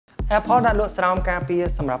Apple ដាក់លក់ស្រោមការពារ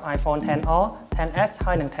សម្រាប់ iPhone XR, XS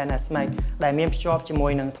ហើយនិង XS Max ដែលមានភ្ជាប់ជាមួ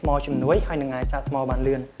យនឹងថ្មជំនួយហើយនឹងអាចសាកថ្មបាន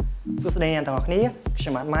លឿនសួស្តីអ្នកទាំងអស់គ្នាខ្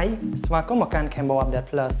ញុំបាទម៉ៃស្វាគមន៍មកកាន់ Cambo Update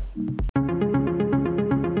Plus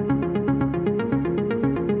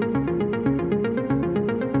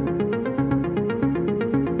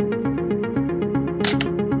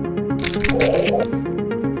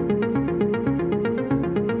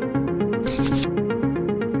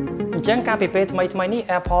អញ្ចឹងការពីពេលថ្មីនេះ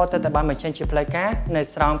Apple ទៅតែបានបញ្ចេញជាផ្លូវការនៅ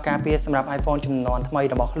ស្រោមការពារសម្រាប់ iPhone ចំនួនថ្មី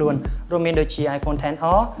របស់ខ្លួនរួមមានដូចជា iPhone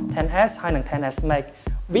XR, XS ហើយនិង XS Max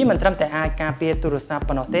វាមិនត្រឹមតែអាចការពារទូរស័ព្ទ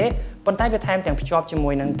ប៉ុណ្ណោះទេប៉ុន្តែវាថែមទាំងភ្ជាប់ជាមួ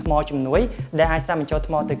យនឹងថ្មជំនួយដែលអាចសាកបញ្ចូល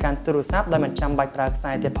ថ្មទៅកាន់ទូរស័ព្ទដោយមិនចាំបាច់ប្រើខ្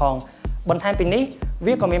សែទៀតផងបន្ថែមពីនេះ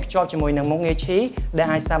វាក៏មានភ្ជាប់ជាមួយនឹងមុខងារឈីដែល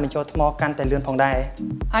អាចសាកបញ្ចូលថ្មកាន់តែលឿនផងដែរ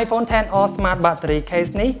iPhone XR Smart Battery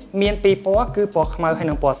Case នេះមានពីរពណ៌គឺពណ៌ខ្មៅហើយ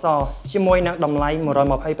និងពណ៌សជាមួយនឹងតម្លៃ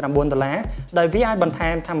$129ដោយវាអាចបន្ថែ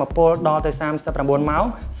មថាមពលដល់ទៅ39ម៉ោង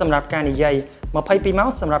សម្រាប់ការនិយាយ22ម៉ោង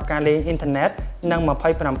សម្រាប់ការលេងអ៊ីនធឺណិតនិង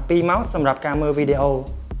27ម៉ោងសម្រាប់ការមើលវីដេអូ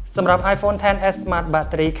សម្រាប់ iPhone XS Smart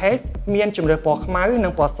Battery Case មានជម្រើសពណ៌ខ្មៅនិ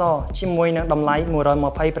ងពណ៌សជាមួយនឹងតម្លៃ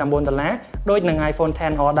$129ដូចនឹង iPhone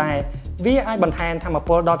XR ដែរវាអាចបន្ថែមថាមព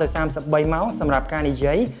លដល់ទៅ33ម៉ោងសម្រាប់ការនិ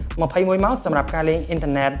យាយ21ម៉ោងសម្រាប់ការលេងអ៊ីន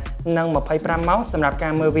ធឺណិតនិង25ម៉ោងសម្រាប់កា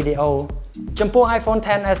រមើលវីដេអូចំពោះ iPhone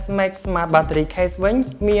XS Max Smart Battery Case វិញ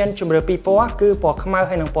មានជម្រើសពីរពណ៌គឺពណ៌ខ្មៅ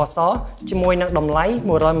ហើយនិងពណ៌សជាមួយនឹងតម្លៃ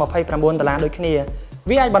$129ដូចគ្នា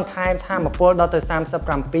វាអាចបន្ថែមថាមពលដល់ទៅ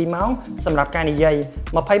37ម៉ោងសម្រាប់ការនិយាយ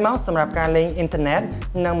20ម៉ោងសម្រាប់ការលេងអ៊ីនធឺណិត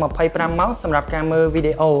និង25ម៉ោងសម្រាប់ការមើលវី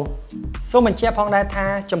ដេអូសូមបញ្ជាក់ផងដែរថា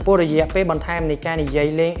ចំពោះរយៈពេលបន្ថែមនៃការនិយាយ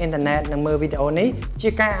លេងអ៊ីនធឺណិតនិងមើលវីដេអូនេះជា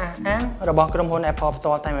ការអះអាងរបស់ក្រុមហ៊ុន Apple ផ្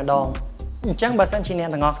ទាល់តែម្ដងអញ្ចឹងបើសិនជាអ្នក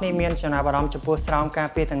ទាំងអស់គ្នាមានចំណាប់អារម្មណ៍ចំពោះស្រោមការ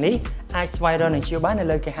ពារទាំងនេះអាចស្វែងរកនិងជួបបាននៅ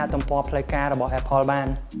លើគេហទំព័រផ្លូវការរបស់ Apple បាន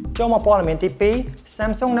ចូលមកព័ត៌មានទី2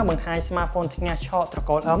 Samsung នឹងបង្ហាញ smartphone ថ្ងាសឆក់ត្រ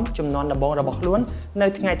កូល M ចំនួនដំបូងរបស់ខ្លួននៅ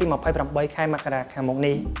ថ្ងៃទី28ខែមករាខាងមុខ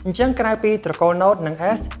នេះអញ្ចឹងក្រៅពីត្រកូល Note និង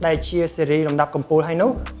S ដែលជាស៊េរីលំដាប់កំពូលហើយ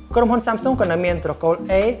នោះក្រុមហ៊ុន Samsung ក៏នៅមានត្រកូល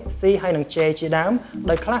A, C ហើយនិង J ជាដើម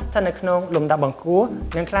ដោយខ្លះស្ថិតនៅក្នុងលំដាប់បង្គួរ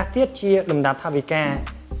និងខ្លះទៀតជាលំដាប់ថវិកា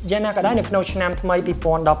យ៉ាងណាក៏ដោយនៅក្នុងឆ្នាំថ្មី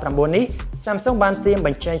2019នេះ Samsung បានត្រៀមប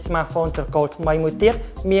ញ្ចេញ smartphone ត្រកូលថ្មីមួយទៀត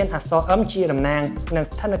មានអក្សរ M ជាតំណាងនិង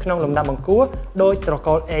ស្ថិតនៅក្នុងលំដាប់បង្គួរដោយត្រ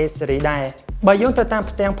កូល A series ដែរបើយោងទៅតាម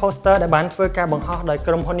ផ្ទាំង poster ដែលបានធ្វើការបង្ហោះដោយ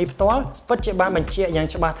ក្រុមហ៊ុននេះផ្ទាល់ពិតជាបានបញ្ជាក់យ៉ាង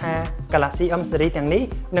ច្បាស់ថា Galaxy M series ទាំងនេះ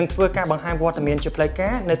នឹងធ្វើការបង្ហាញវត្តមានជាផ្លូវកា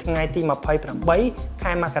រនៅថ្ងៃទី28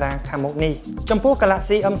ខែមករាខាងមុខនេះចំពោះ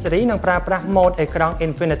Galaxy M series នឹងប្រើប្រាស់ mode អេក្រង់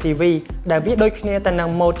Infinity V ដែលវាដូចគ្នាទៅនឹង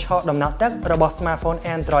mode ឆក់ដំណក់ទឹករបស់ smartphone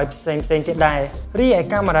Android ផ្សេងទៀតដែររីឯ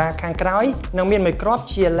កាមេរ៉ាខាងក្រោយនឹងមានមួយគ្រាប់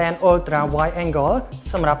ជា lens ultra wide angle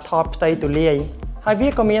សម្រាប់ថតផ្ទៃទូលាយហើយវា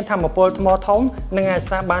ក៏មានថាមពលថ្មធំនិងអាច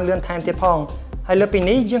សាកបានលឿនថែមទៀតផងហើយលើពី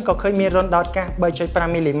នេះយើងក៏ឃើញមានរន្ធដោតកាស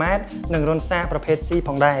 3.5 មីលីម៉ែត្រនិងរន្ធសាកប្រភេទ C ផ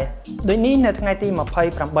ងដែរដូចនេះនៅថ្ងៃទី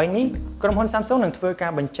28នេះក្រុមហ៊ុន Samsung នឹងធ្វើកា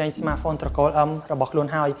របញ្ចេញ smartphone ត្រកូល M របស់ខ្លួន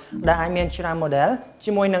ហើយដែលអាចមានច្រើន model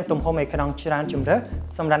ជាមួយនឹងទំហំអេក្រង់ច្រើនជម្រើស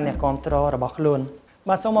សម្រាប់អ្នកគាំទ្ររបស់ខ្លួន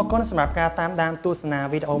បាទសូមអរគុណសម្រាប់ការតាមដានទស្សនា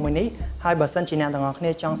វីដេអូមួយនេះហើយបើសិនជាអ្នកទាំងអស់គ្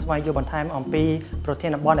នាចង់ស្វែងយល់បន្ថែមអំពីប្រធា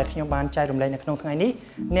នបទដែលខ្ញុំបានចែករំលែកនៅក្នុងថ្ងៃនេះ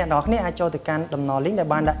អ្នកទាំងអស់គ្នាអាចចូលទៅកាន់តំណ link ដែល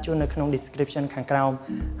បានដាក់ជូននៅក្នុង description ខាងក្រោម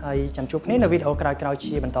ហើយចាំជួបគ្នានៅវីដេអូក្រោយៗ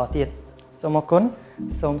ជាបន្តទៀតសូមអរគុណ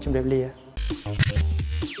សូមជម្រាបលា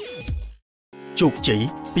ជោគជ័យ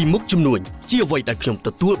ពីមុខជំនួញជាអ្វីដែលខ្ញុំទ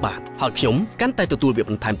ទួលបានហើយខ្ញុំកាន់តែទទួលវា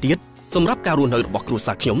បន្ថែមទៀតសម្រាប់ការរស់នៅរបស់គ្រួ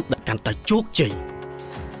សារខ្ញុំដែលកាន់តែជោគជ័យ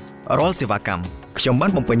រាល់សេវាកម្មខ្ញុំបា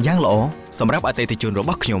នបំពេញយ៉ាងល្អសម្រាប់អតិថិជនរប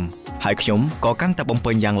ស់ខ្ញុំហើយខ្ញុំក៏កាន់តែបំ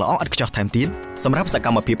ពេញយ៉ាងល្អឥតខ្ចោះថែមទៀតសម្រាប់សក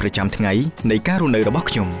ម្មភាពប្រចាំថ្ងៃនៃការរស់នៅរបស់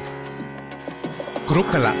ខ្ញុំគ្រប់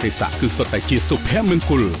កលៈទេសៈគឺសុទ្ធតែជាសុភមង្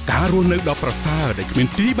គលការរស់នៅដ៏ប្រសើរដែលគ្មាន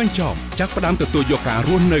ទីបញ្ចប់ចាក់ផ្ដើមទទួលយកការរ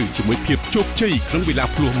ស់នៅជាមួយភាពជោគជ័យក្នុងវេលា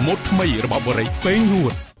ភ្លោះម៉ូដថ្មីរបស់បូរីពេញហួ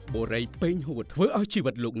តបូរីពេញហួតធ្វើឲ្យជី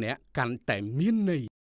វិតលោកអ្នកកាន់តែមានន័យ